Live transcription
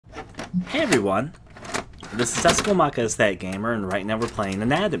Hey everyone, this is AestheticGamer, and right now we're playing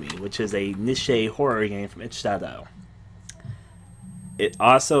Anatomy, which is a niche horror game from itch.io. It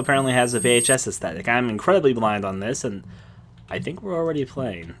also apparently has a VHS aesthetic. I'm incredibly blind on this, and I think we're already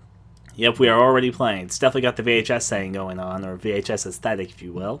playing. Yep, we are already playing. It's definitely got the VHS thing going on, or VHS aesthetic, if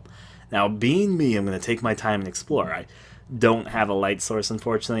you will. Now, being me, I'm going to take my time and explore. I don't have a light source,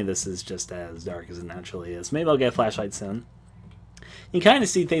 unfortunately. This is just as dark as it naturally is. Maybe I'll get a flashlight soon. You kind of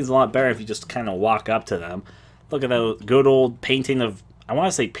see things a lot better if you just kind of walk up to them. Look at that good old painting of, I want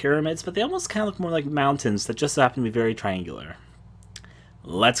to say pyramids, but they almost kind of look more like mountains that just happen to be very triangular.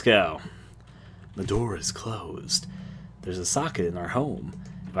 Let's go. The door is closed. There's a socket in our home.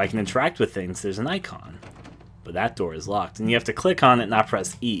 If I can interact with things, there's an icon. But that door is locked, and you have to click on it, not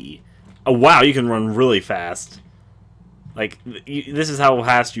press E. Oh wow, you can run really fast. Like, this is how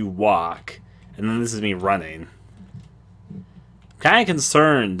fast you walk, and then this is me running. Kind of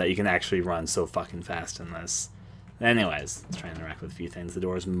concerned that you can actually run so fucking fast in this. Anyways, let's try and interact with a few things. The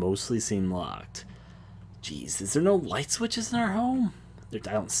doors mostly seem locked. Jeez, is there no light switches in our home? I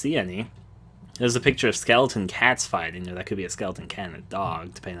don't see any. There's a picture of skeleton cats fighting. Or that could be a skeleton cat and a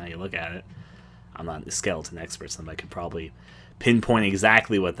dog, depending on how you look at it. I'm not a skeleton expert, so I could probably pinpoint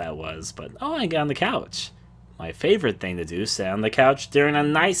exactly what that was. But, oh, I got on the couch. My favorite thing to do, sit on the couch during a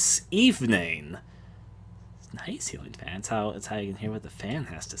nice evening. Nice ceiling fan. It's how you can hear what the fan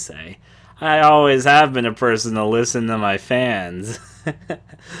has to say. I always have been a person to listen to my fans.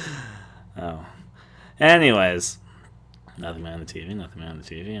 Oh. Anyways. Nothing on the TV, nothing on the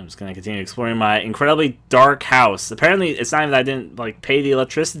TV. I'm just going to continue exploring my incredibly dark house. Apparently, it's not even that I didn't like pay the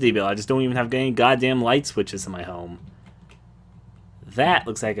electricity bill. I just don't even have any goddamn light switches in my home. That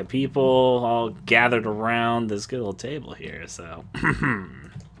looks like a people all gathered around this good old table here, so...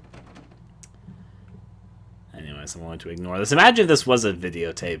 Anyways, I'm going to ignore this. Imagine if this was a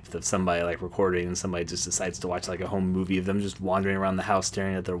videotape of somebody like recording and somebody just decides to watch like a home movie of them just wandering around the house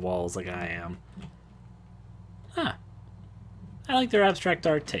staring at their walls like I am. Huh. I like their abstract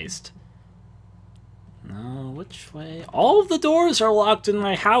art taste. No, which way? All of the doors are locked in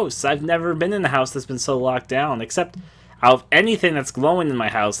my house. I've never been in a house that's been so locked down, except out of anything that's glowing in my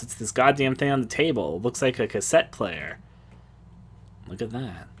house, it's this goddamn thing on the table. It looks like a cassette player. Look at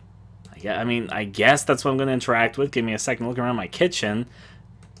that. I mean, I guess that's what I'm going to interact with. Give me a second to look around my kitchen.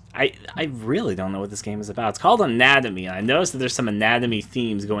 I really don't know what this game is about. It's called Anatomy, and I noticed that there's some anatomy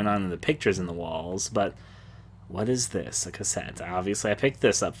themes going on in the pictures in the walls, but what is this? A cassette. Obviously, I picked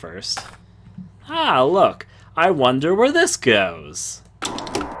this up first. Ah, look. I wonder where this goes.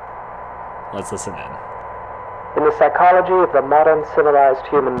 Let's listen in. In the psychology of the modern civilized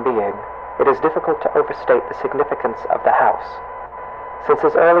human being, it is difficult to overstate the significance of the house. Since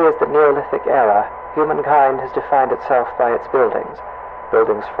as early as the Neolithic era, humankind has defined itself by its buildings.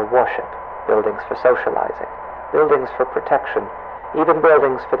 Buildings for worship, buildings for socializing, buildings for protection, even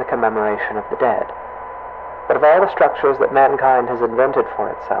buildings for the commemoration of the dead. But of all the structures that mankind has invented for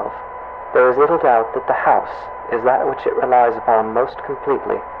itself, there is little doubt that the house is that which it relies upon most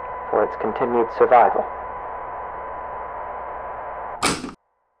completely for its continued survival.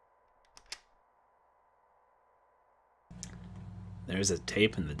 There's a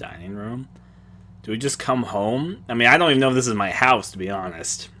tape in the dining room. Do we just come home? I mean, I don't even know if this is my house, to be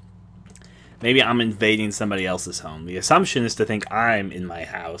honest. Maybe I'm invading somebody else's home. The assumption is to think I'm in my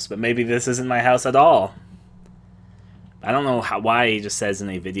house, but maybe this isn't my house at all. I don't know why he just says in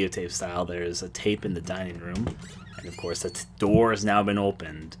a videotape style there's a tape in the dining room. And of course, the door has now been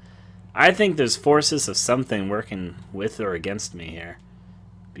opened. I think there's forces of something working with or against me here.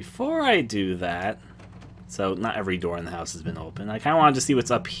 Before I do that... So, not every door in the house has been open. I kind of wanted to see what's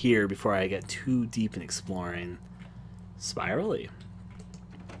up here before I get too deep in exploring. Spirally.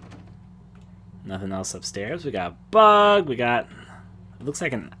 Nothing else upstairs. We got a bug. We got... It looks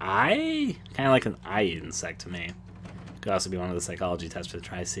like an eye? Kind of like an eye insect to me. Could also be one of the psychology tests to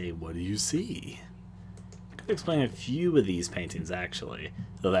try to see, what do you see? Could explain a few of these paintings, actually.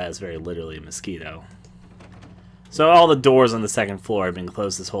 Though that is very literally a mosquito. So all the doors on the second floor have been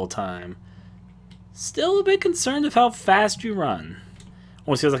closed this whole time. Still a bit concerned of how fast you run.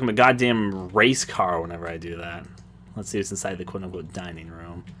 Almost feels like I'm a goddamn race car whenever I do that. Let's see what's inside the quote-unquote dining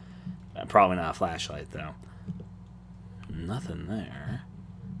room. Probably not a flashlight, though. Nothing there.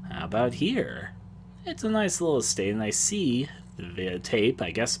 How about here? It's a nice little estate, and I see the tape.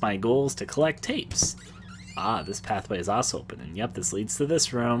 I guess my goal is to collect tapes. Ah, this pathway is also open, and yep, this leads to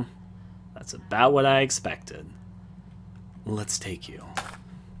this room. That's about what I expected. Let's take you.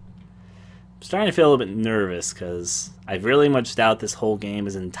 I'm starting to feel a little bit nervous because I really much doubt this whole game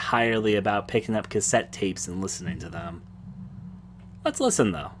is entirely about picking up cassette tapes and listening to them. Let's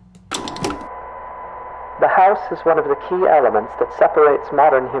listen, though. The house is one of the key elements that separates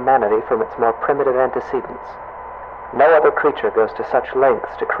modern humanity from its more primitive antecedents. No other creature goes to such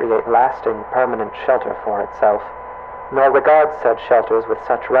lengths to create lasting, permanent shelter for itself, nor regards said shelters with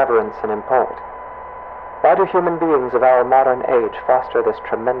such reverence and import. Why do human beings of our modern age foster this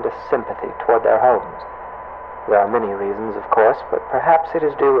tremendous sympathy toward their homes? There are many reasons, of course, but perhaps it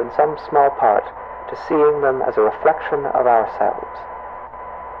is due in some small part to seeing them as a reflection of ourselves.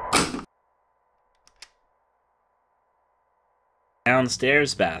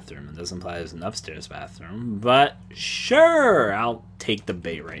 Downstairs bathroom. It doesn't imply there's an upstairs bathroom, but sure, I'll take the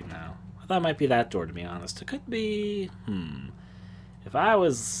bait right now. I thought it might be that door, to be honest. It could be... If I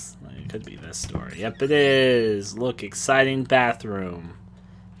was... It could be this door. Yep, it is. Look, exciting bathroom.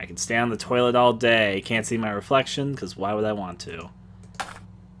 I can stay on the toilet all day. Can't see my reflection, because why would I want to?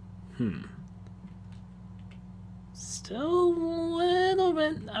 Still a little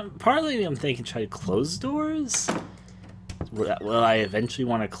bit... partly I'm thinking try to close doors? Will I eventually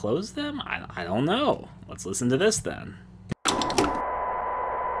want to close them? I don't know. Let's listen to this then.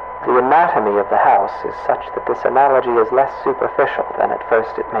 The anatomy of the house is such that this analogy is less superficial than at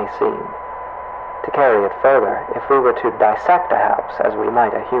first it may seem. To carry it further, if we were to dissect a house as we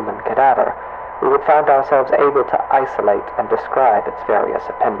might a human cadaver, we would find ourselves able to isolate and describe its various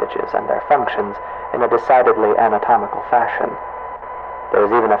appendages and their functions in a decidedly anatomical fashion. There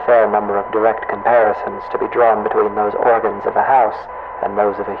is even a fair number of direct comparisons to be drawn between those organs of a house and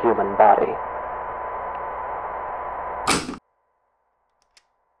those of a human body.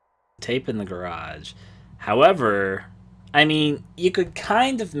 Tape in the garage. However, I mean, you could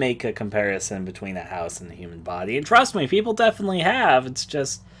kind of make a comparison between a house and a human body. And trust me, people definitely have. It's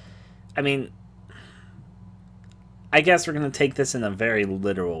just, I mean, I guess we're going to take this in a very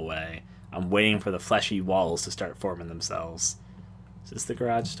literal way. I'm waiting for the fleshy walls to start forming themselves. Is this the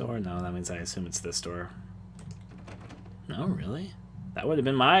garage door? No, that means I assume it's this door. No, really? That would have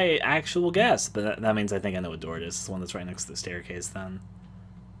been my actual guess, but that means I think I know what door it is. It's the one that's right next to the staircase then.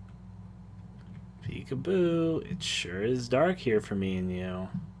 Peekaboo. It sure is dark here for me and you.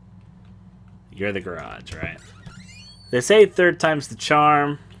 You're the garage, right? They say third time's the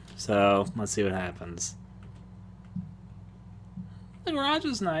charm, so let's see what happens. The garage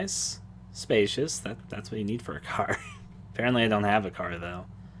is nice. Spacious. That's what you need for a car. Apparently I don't have a car, though.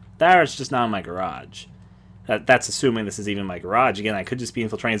 That or it's just not in my garage. That's assuming this is even my garage. Again, I could just be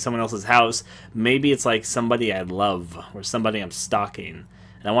infiltrating someone else's house. Maybe it's like somebody I love or somebody I'm stalking.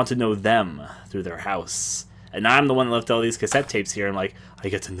 And I want to know them through their house. And I'm the one that left all these cassette tapes here. I'm like, I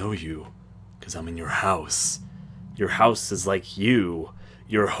get to know you because I'm in your house. Your house is like you.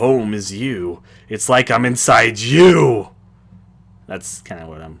 Your home is you. It's like I'm inside you. That's kind of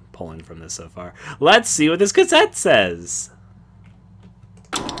what I'm pulling from this so far. Let's see what this cassette says.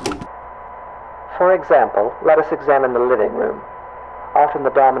 For example, let us examine the living room. Often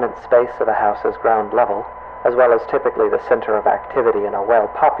the dominant space of a house's ground level, as well as typically the center of activity in a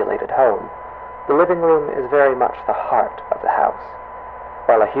well-populated home, the living room is very much the heart of the house.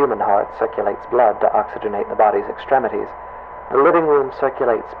 While a human heart circulates blood to oxygenate the body's extremities, the living room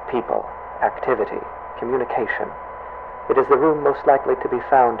circulates people, activity, communication. It is the room most likely to be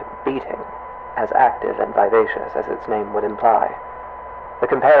found beating, as active and vivacious as its name would imply. The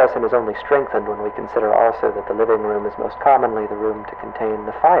comparison is only strengthened when we consider also that the living room is most commonly the room to contain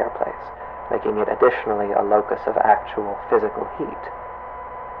the fireplace, making it additionally a locus of actual physical heat.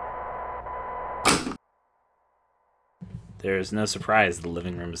 There's no surprise the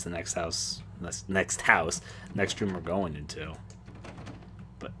living room is the next room we're going into.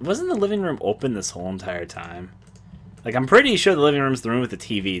 But wasn't the living room open this whole entire time? Like, I'm pretty sure the living room's the room with the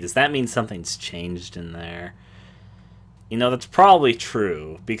TV. Does that mean something's changed in there? You know, that's probably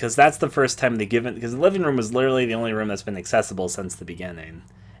true, because that's the first time they give it, because the living room was literally the only room that's been accessible since the beginning.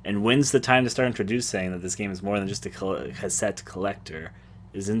 And when's the time to start introducing that this game is more than just a cassette collector,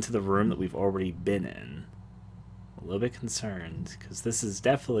 is into the room that we've already been in. A little bit concerned, because this is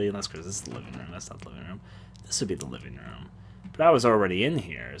definitely, unless this is the living room, that's not the living room. This would be the living room. But I was already in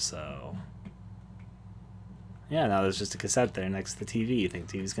here, so... Yeah, now there's just a cassette there next to the TV. You think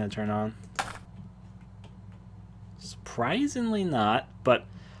the TV's going to turn on? Surprisingly not, but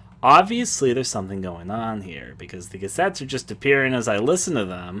obviously there's something going on here, because the cassettes are just appearing as I listen to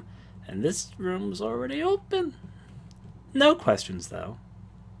them, and this room's already open. No questions, though.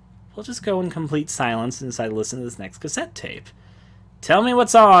 We'll just go in complete silence as I listen to this next cassette tape. Tell me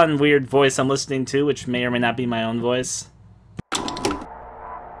what's on, weird voice I'm listening to, which may or may not be my own voice.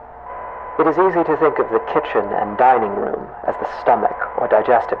 It is easy to think of the kitchen and dining room as the stomach or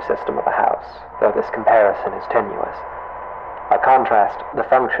digestive system of a house, though this comparison is tenuous. By contrast, the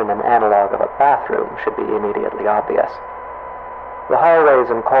function and analog of a bathroom should be immediately obvious. The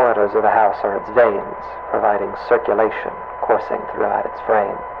hallways and corridors of a house are its veins, providing circulation coursing throughout its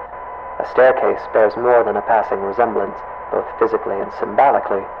frame. A staircase bears more than a passing resemblance, both physically and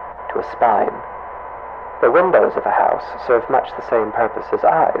symbolically, to a spine. The windows of a house serve much the same purpose as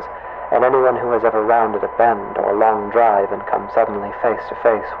eyes, and anyone who has ever rounded a bend or long drive and come suddenly face to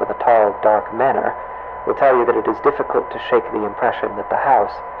face with a tall, dark manor will tell you that it is difficult to shake the impression that the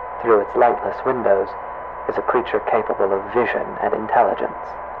house, through its lightless windows, is a creature capable of vision and intelligence.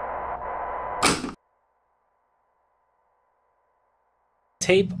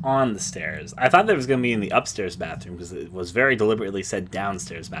 Tape on the stairs. I thought that was going to be in the upstairs bathroom because it was very deliberately said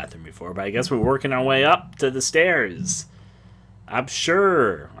downstairs bathroom before, but I guess we're working our way up to the stairs. I'm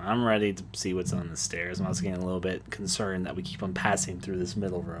sure. I'm ready to see what's on the stairs. I'm also getting a little bit concerned that we keep on passing through this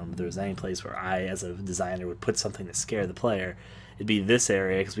middle room. If there's any place where I, as a designer, would put something to scare the player, it'd be this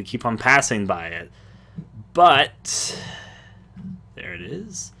area because we keep on passing by it. But there it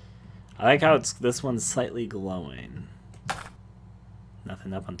is. I like how this one's slightly glowing.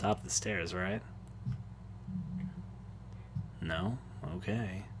 Nothing up on top of the stairs, right? No?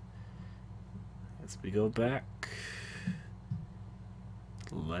 Okay. As we go back,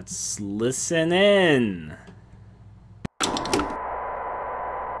 let's listen in.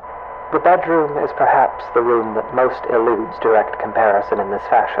 The bedroom is perhaps the room that most eludes direct comparison in this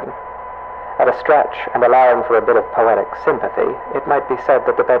fashion. At a stretch, and allowing for a bit of poetic sympathy, it might be said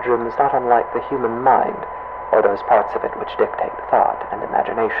that the bedroom is not unlike the human mind, or those parts of it which dictate thought and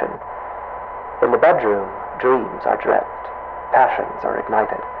imagination. In the bedroom, dreams are dreamt, passions are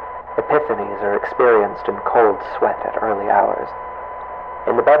ignited, epiphanies are experienced in cold sweat at early hours.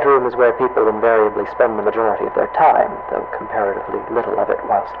 In the bedroom is where people invariably spend the majority of their time, though comparatively little of it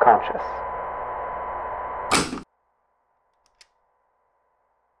whilst conscious.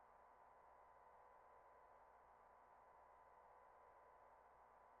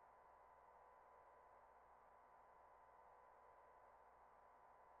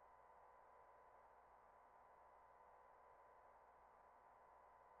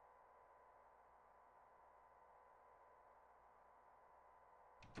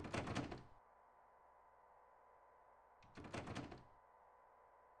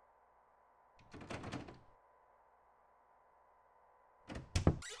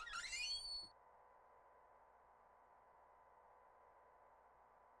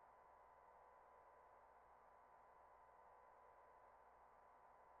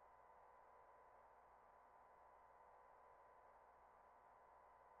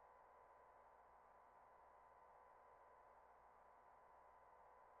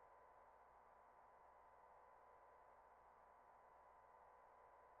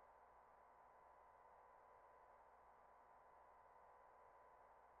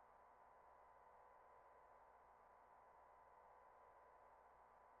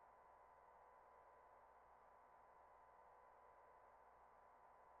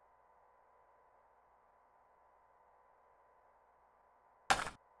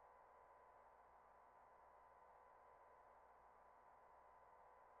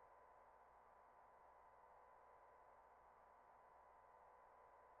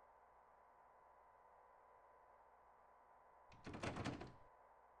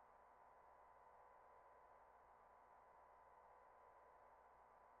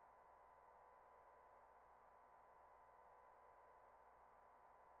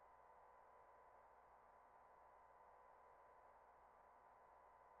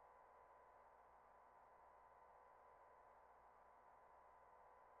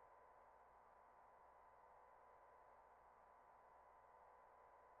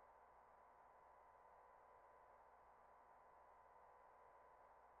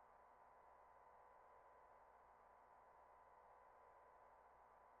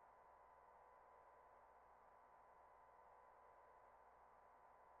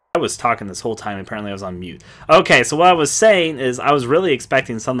 I was talking this whole time. Apparently I was on mute. Okay, so what I was saying is I was really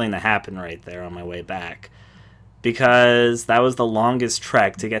expecting something to happen right there on my way back, because that was the longest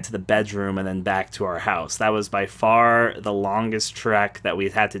trek to get to the bedroom and then back to our house. That was by far the longest trek that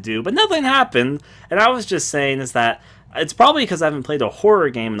we've had to do, but nothing happened. And I was just saying is that it's probably because I haven't played a horror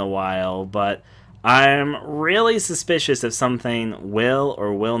game in a while, but I'm really suspicious if something will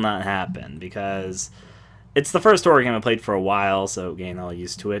or will not happen, because it's the first horror game I played for a while, so getting all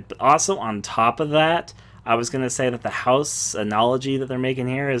used to it. But also, on top of that, I was going to say that the house analogy that they're making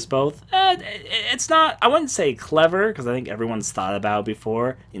here is both, it's not, I wouldn't say clever, because I think everyone's thought about it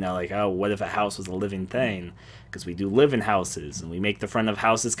before, you know, like, oh, what if a house was a living thing? because we do live in houses, and we make the front of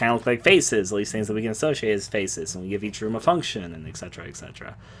houses kind of look like faces, at least things that we can associate as faces, and we give each room a function, and etc.,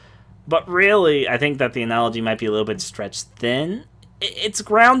 etc. But really, I think that the analogy might be a little bit stretched thin. It's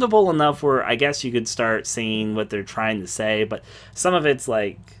groundable enough where I guess you could start seeing what they're trying to say, but some of it's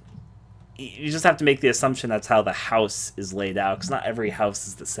like, you just have to make the assumption that's how the house is laid out, because not every house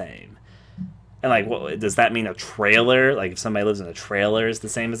is the same. And like, what does that mean? A trailer? Like, if somebody lives in a trailer is the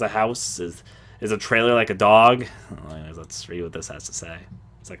same as a house? Is a trailer like a dog? Well, anyways, let's read what this has to say.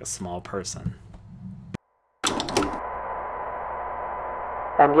 It's like a small person.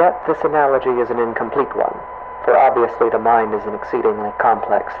 And yet, this analogy is an incomplete one, for obviously the mind is an exceedingly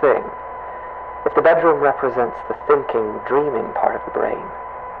complex thing. If the bedroom represents the thinking, dreaming part of the brain,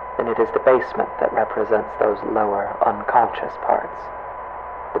 then it is the basement that represents those lower, unconscious parts.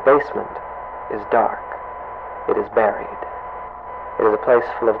 The basement is dark. It is buried. It is a place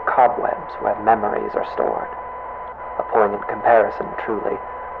full of cobwebs where memories are stored. A poignant comparison, truly.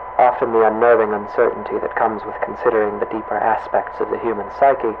 Often the unnerving uncertainty that comes with considering the deeper aspects of the human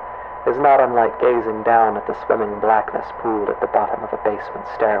psyche is not unlike gazing down at the swimming blackness pooled at the bottom of a basement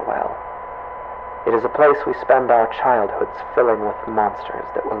stairwell. It is a place we spend our childhoods filling with monsters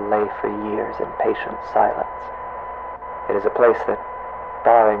that will lay for years in patient silence. It is a place that,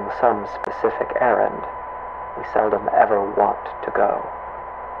 barring some specific errand, we seldom ever want to go.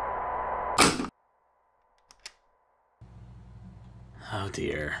 Oh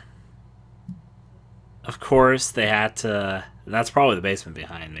dear. Of course, they had to... That's probably the basement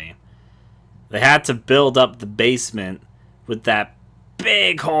behind me. They had to build up the basement with that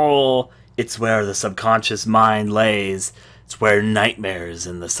big hole. It's where the subconscious mind lays. It's where nightmares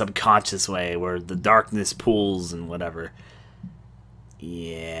in the subconscious way, where the darkness pools and whatever.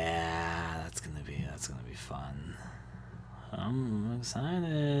 Yeah, that's gonna be fun. I'm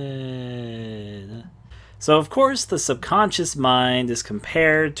excited. So of course the subconscious mind is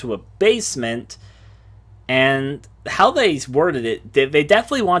compared to a basement, and how they worded it, they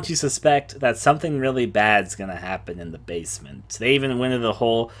definitely want you to suspect that something really bad's gonna happen in the basement. They even went into the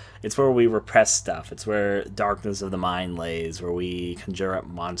whole, it's where we repress stuff, it's where darkness of the mind lays, where we conjure up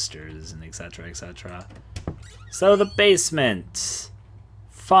monsters, and etc., etc. So the basement.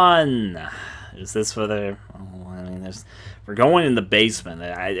 Fun. Is this for the... Oh, I mean, we're going in the basement.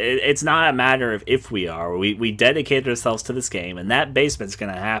 It's not a matter of if we are. We dedicated ourselves to this game, and that basement's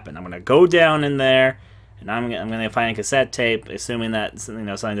going to happen. I'm going to go down in there, and I'm going to find a cassette tape, assuming that something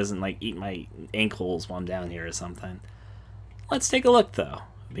doesn't like eat my ankles while I'm down here or something. Let's take a look, though.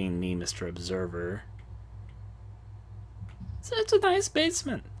 Being me, Mr. Observer. So it's a nice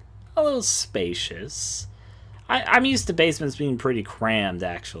basement. A little spacious. I'm used to basements being pretty crammed,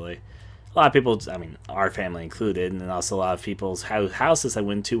 actually. A lot of people, I mean, our family included, and also a lot of people's houses I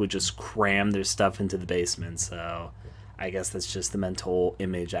went to would just cram their stuff into the basement, so I guess that's just the mental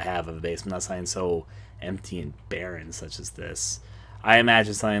image I have of a basement, not something so empty and barren such as this. I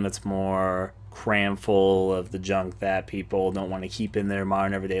imagine something that's more crammed full of the junk that people don't want to keep in their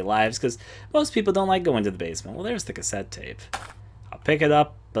modern everyday lives, because most people don't like going to the basement. Well, there's the cassette tape. I'll pick it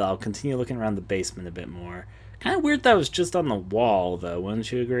up, but I'll continue looking around the basement a bit more. Kind of weird that was just on the wall, though,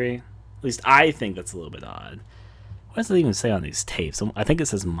 wouldn't you agree? At least I think that's a little bit odd. What does it even say on these tapes? I think it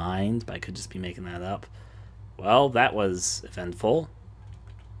says mind, but I could just be making that up. Well, that was eventful.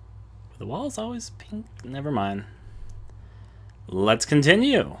 The wall's always pink. Never mind. Let's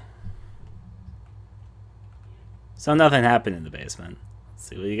continue. So nothing happened in the basement. Let's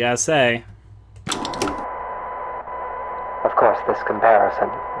see what you guys say. Of course, this comparison,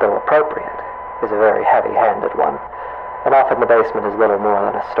 though appropriate, is a very heavy-handed one, and often the basement is little more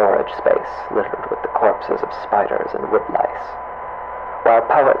than a storage space littered with the corpses of spiders and woodlice. While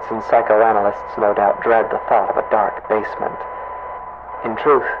poets and psychoanalysts no doubt dread the thought of a dark basement, in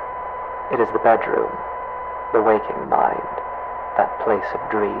truth, it is the bedroom, the waking mind, that place of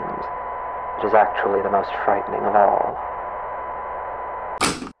dreams, that is actually the most frightening of all.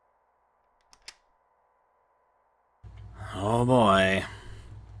 Oh boy.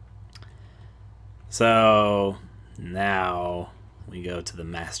 So now we go to the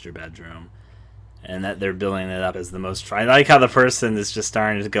master bedroom, and that they're building it up as the most I like how the person is just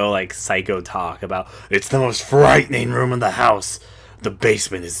starting to go like psycho talk about it's the most frightening room in the house. The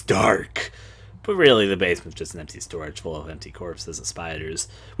basement is dark. But really the basement's just an empty storage full of empty corpses of spiders.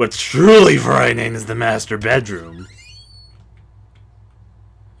 What's truly frightening is the master bedroom.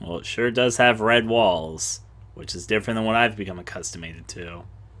 Well, it sure does have red walls, which is different than what I've become accustomed to.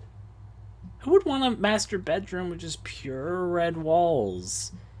 Who would want a master bedroom with just pure red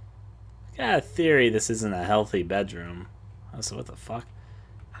walls? I got a theory this isn't a healthy bedroom. Oh, so what the fuck?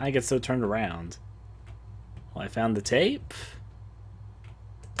 How did I get so turned around? Well, I found the tape.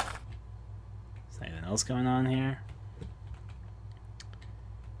 Is there anything else going on here?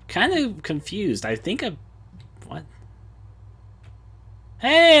 Kind of confused. I think I... What?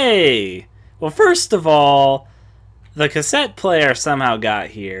 Hey! Well, first of all, the cassette player somehow got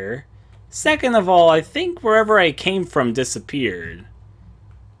here. Second of all, I think wherever I came from disappeared.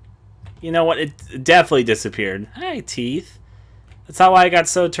 You know what? It definitely disappeared. Hi, teeth. That's how I got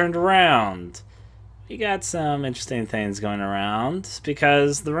so turned around. We got some interesting things going around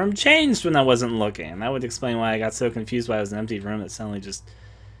because the room changed when I wasn't looking. That would explain why I got so confused why it was an empty room that suddenly just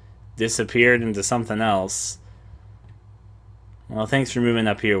disappeared into something else. Well, thanks for moving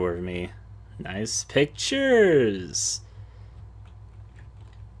up here with me. Nice pictures.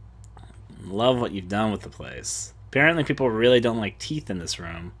 Love what you've done with the place. Apparently people really don't like teeth in this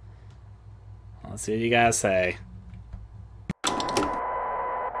room. Let's see what you guys say.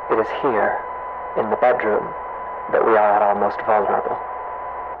 It is here, in the bedroom, that we are at our most vulnerable.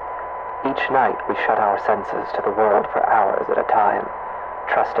 Each night we shut our senses to the world for hours at a time,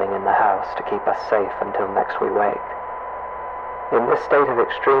 trusting in the house to keep us safe until next we wake. In this state of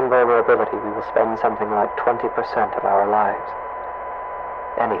extreme vulnerability, we will spend something like 20% of our lives.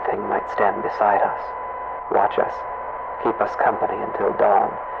 Anything might stand beside us, watch us, keep us company until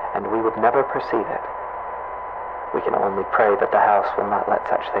dawn, and we would never perceive it. We can only pray that the house will not let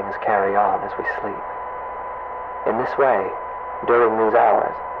such things carry on as we sleep. In this way, during these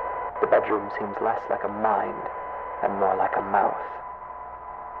hours, the bedroom seems less like a mind and more like a mouth.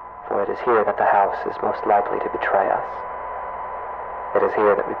 For it is here that the house is most likely to betray us. It is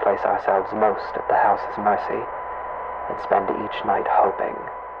here that we place ourselves most at the house's mercy and spend each night hoping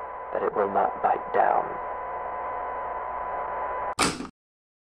that it will not bite down.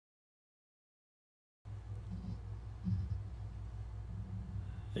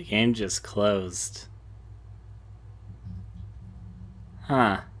 The game just closed.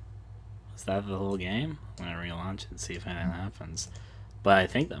 Huh. Was that the whole game? I'm gonna relaunch it and see if anything happens. But I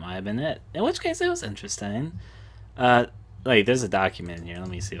think that might have been it. In which case, it was interesting. Wait, there's a document in here. Let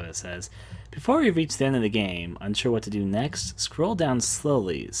me see what it says. Before we reach the end of the game, unsure what to do next, scroll down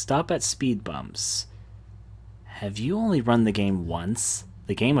slowly. Stop at speed bumps. Have you only run the game once?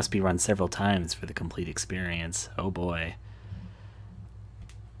 The game must be run several times for the complete experience. Oh boy.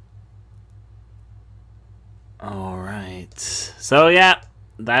 Alright. So yeah,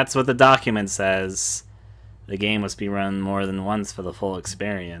 that's what the document says. The game must be run more than once for the full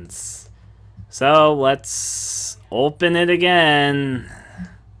experience. So let's open it again.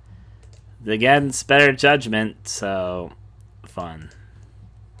 Against better judgment, so fun.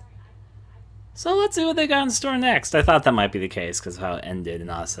 So let's see what they got in store next. I thought that might be the case because of how it ended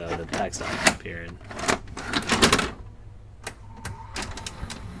and also the text appeared.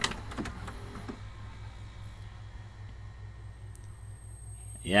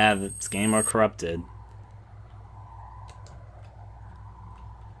 Yeah, this game are corrupted.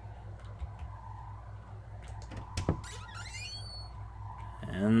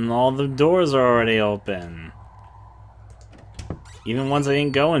 And all the doors are already open. Even ones I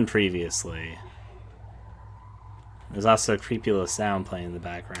didn't go in previously. There's also a creepy little sound playing in the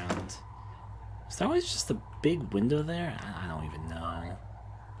background. Is that always just a big window there? I don't even know.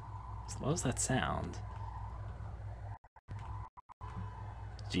 What was that sound?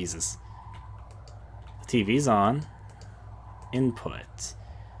 Jesus. The TV's on. Input.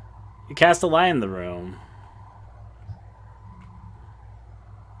 You cast a light in the room.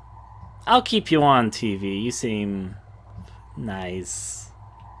 I'll keep you on TV. You seem nice.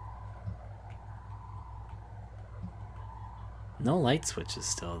 No light switches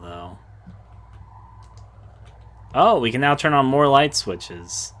still, though. Oh, we can now turn on more light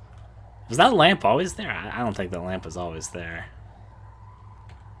switches. Was that lamp always there? I don't think that lamp was always there.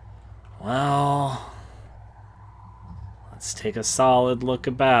 Well, let's take a solid look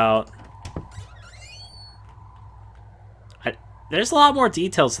about. There's a lot more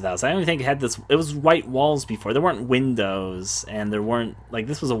details to that. So I don't even think it had this. It was white walls before. There weren't windows, and there weren't like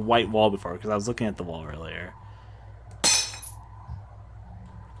this was a white wall before because I was looking at the wall earlier.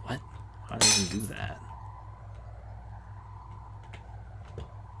 What? Why did I even do that?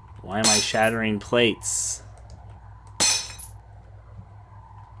 Why am I shattering plates?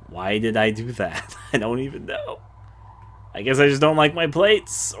 Why did I do that? I don't even know. I guess I just don't like my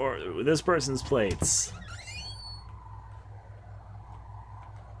plates or this person's plates.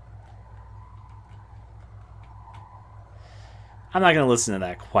 I'm not going to listen to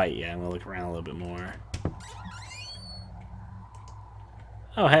that quite yet. I'm going to look around a little bit more.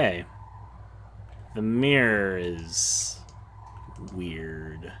 Oh, hey. The mirror is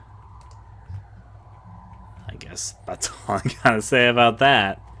weird. guess that's all I gotta say about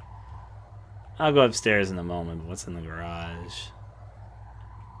that. I'll go upstairs in a moment, but what's in the garage?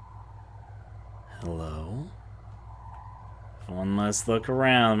 Hello? One must look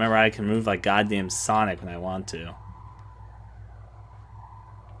around. Remember, I can move like goddamn Sonic when I want to.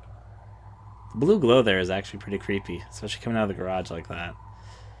 The blue glow there is actually pretty creepy, especially coming out of the garage like that.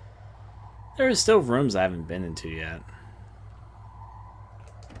 There are still rooms I haven't been into yet.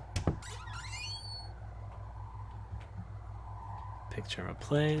 Picture of a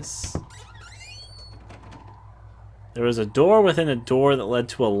place. There was a door within a door that led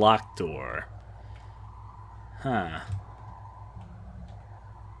to a locked door. Huh.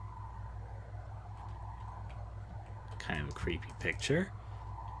 Kind of a creepy picture.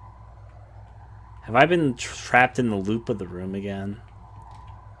 Have I been trapped in the loop of the room again?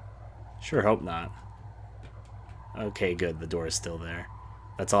 Sure hope not. Okay, good. The door is still there.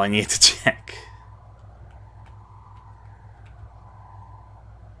 That's all I need to check.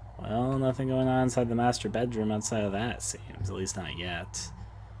 Well, nothing going on inside the master bedroom outside of that, it seems. At least not yet.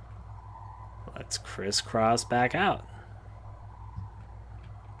 Let's crisscross back out.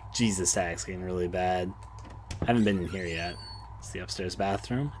 Jesus, stacks getting really bad. I haven't been in here yet. It's the upstairs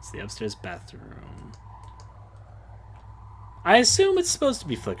bathroom. It's the upstairs bathroom. I assume it's supposed to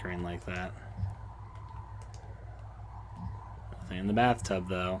be flickering like that. Nothing in the bathtub,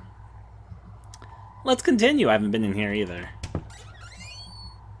 though. Let's continue. I haven't been in here either.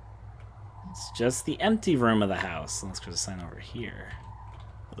 It's just the empty room of the house. Let's go to sign over here.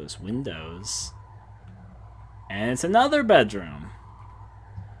 Oh, there's windows. And it's another bedroom.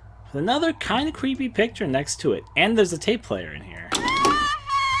 With another kind of creepy picture next to it. And there's a tape player in here.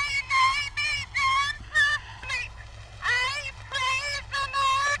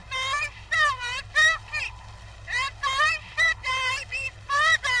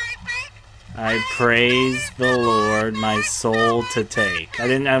 I praise the Lord, my soul to take. I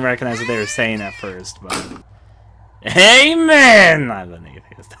didn't recognize what they were saying at first, but... Amen! I'm an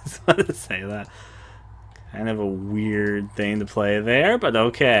atheist. I just wanted to say that. Kind of a weird thing to play there, but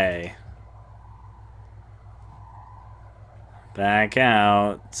okay. Back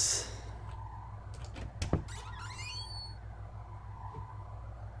out.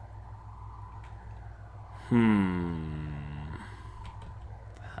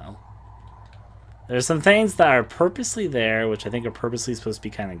 There's some things that are purposely there, which I think are purposely supposed to be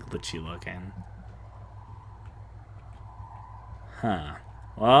kind of glitchy looking. Huh.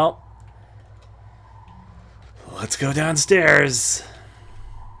 Well, let's go downstairs.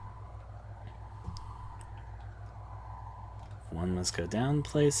 One must go down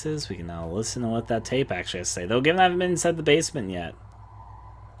places. We can now listen to what that tape actually has to say. Though, given I haven't been inside the basement yet,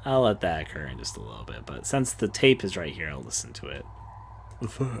 I'll let that occur in just a little bit. But since the tape is right here, I'll listen to it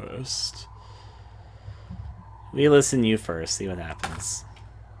first. We listen you first, see what happens.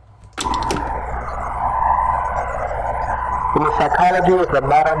 In the psychology of the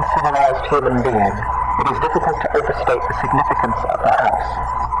modern civilized human being, it is difficult to overstate the significance of the house.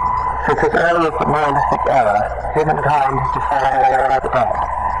 Since as early as the Neolithic era, humankind has defined the dead.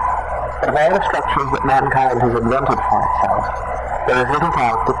 Of all the structures that mankind has invented for itself, there is little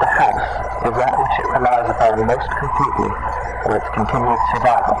doubt that the house is that which it relies upon most completely for its continued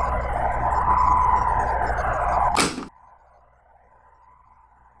survival.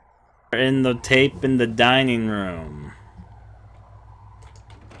 In the tape in the dining room.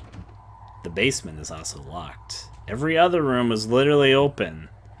 The basement is also locked. Every other room is literally open,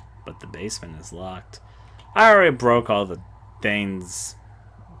 but the basement is locked. I already broke all the things,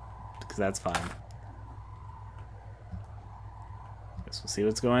 because that's fine. Guess we'll see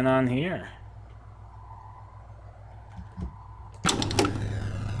what's going on here.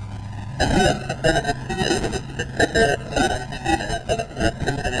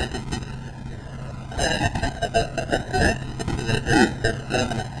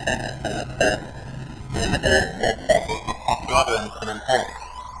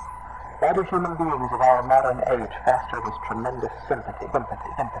 Why do human beings of our modern age foster this tremendous sympathy?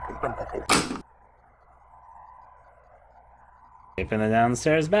 Tape in the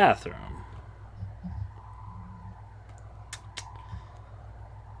downstairs bathroom.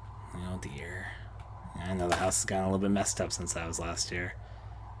 Oh dear. I know the house has gotten a little bit messed up since I was last here.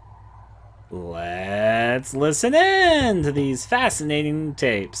 Let's listen in to these fascinating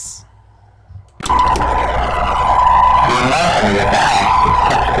tapes. The anatomy of the house is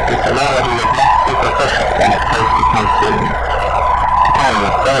such that its analogy is less superficial than at first becomes seen. To tell you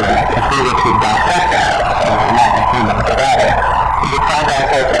further, if we were to dissect the house and unite the human together, we would find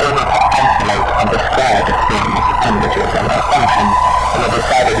ourselves able to isolate and describe its things, appendages, and their functions in a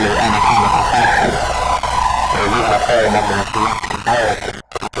decidedly anatomical fashion. For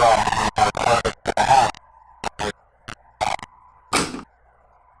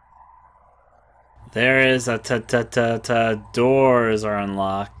There is a doors are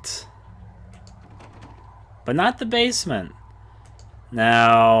unlocked. But not the basement.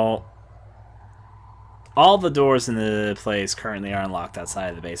 Now, all the doors in the place currently are unlocked outside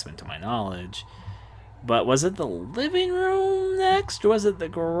of the basement to my knowledge. But was it the living room next, or was it the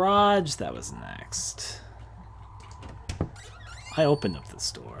garage that was next? I opened up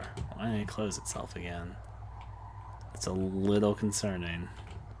this door. Why didn't it close itself again? It's a little concerning.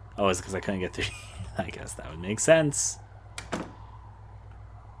 Oh, is it because I couldn't get through? I guess that would make sense.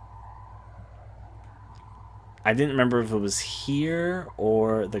 I didn't remember if it was here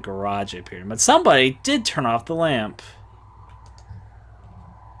or the garage appeared, but somebody did turn off the lamp.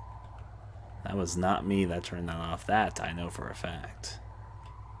 That was not me that turned that off. That I know for a fact.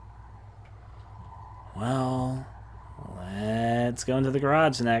 Well, let's go into the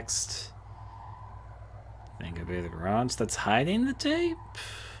garage next. Think it'd be the garage that's hiding the tape?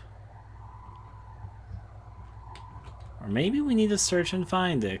 Or maybe we need to search and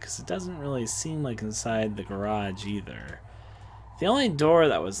find it, because it doesn't really seem like inside the garage either. The only door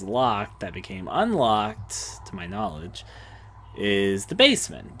that was locked that became unlocked, to my knowledge, is the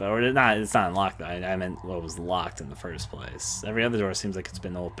basement. But or not, it's not unlocked, though. I meant what was locked in the first place. Every other door seems like it's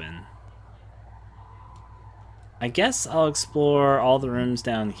been open. I guess I'll explore all the rooms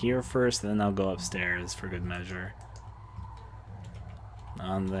down here first, and then I'll go upstairs for good measure.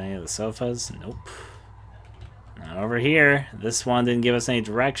 On any of the sofas? Nope. Not over here. This one didn't give us any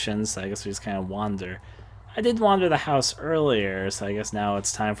directions, so I guess we just kind of wander. I did wander the house earlier, so I guess now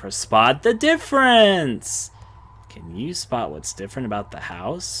it's time for Spot the Difference! Can you spot what's different about the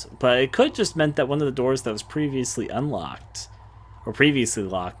house? But it could just meant that one of the doors that was previously unlocked, or previously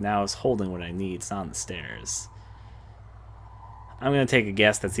locked, now is holding what I need. It's not on the stairs. I'm going to take a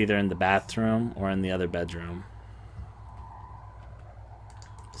guess that's either in the bathroom or in the other bedroom.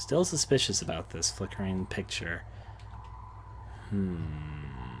 Still suspicious about this flickering picture.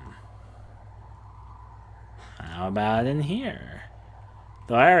 How about in here?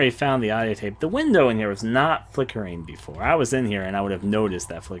 Though I already found the audio tape, the window in here was not flickering before. I was in here and I would have noticed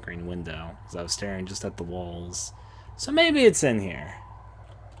that flickering window because I was staring just at the walls. So maybe it's in here.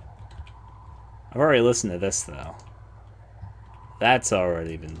 I've already listened to this though. That's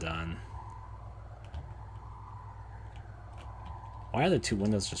already been done. Why are the two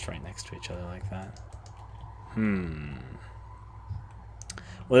windows just right next to each other like that?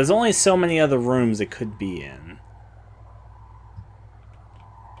 Well, there's only so many other rooms it could be in.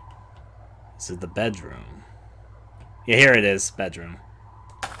 This is the bedroom. Yeah, here it is, bedroom.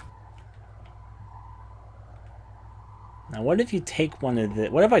 Now, what if you take one of the...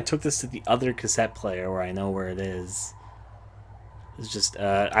 What if I took this to the other cassette player where I know where it is? It's just...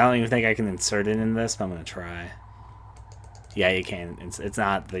 I don't even think I can insert it in this, but I'm going to try. Yeah, you can. It's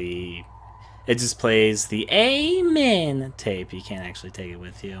not the... It just plays the Amen tape. You can't actually take it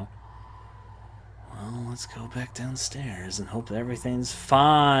with you. Well, let's go back downstairs and hope that everything's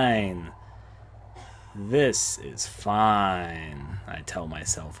fine. This is fine, I tell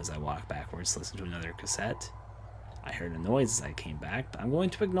myself as I walk backwards to listen to another cassette. I heard a noise as I came back, but I'm going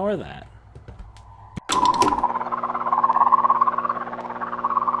to ignore that.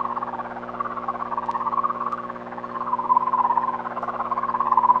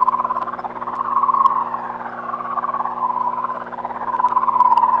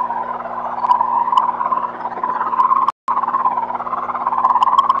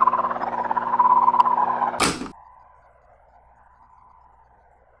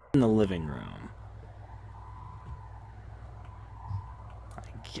 In the living room. I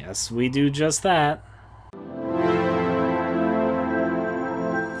guess we do just that.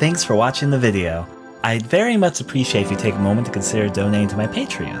 Thanks for watching the video. I'd very much appreciate if you take a moment to consider donating to my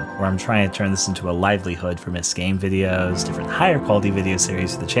Patreon, where I'm trying to turn this into a livelihood for missed game videos, different higher quality video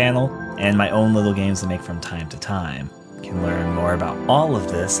series for the channel, and my own little games I make from time to time. You can learn more about all of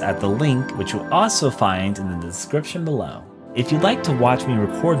this at the link, which you'll also find in the description below. If you'd like to watch me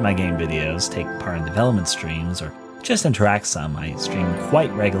record my game videos, take part in development streams, or just interact some, I stream quite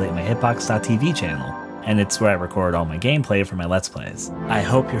regularly at my Hitbox.tv channel, and it's where I record all my gameplay for my Let's Plays. I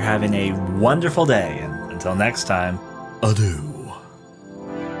hope you're having a wonderful day, and until next time, adieu.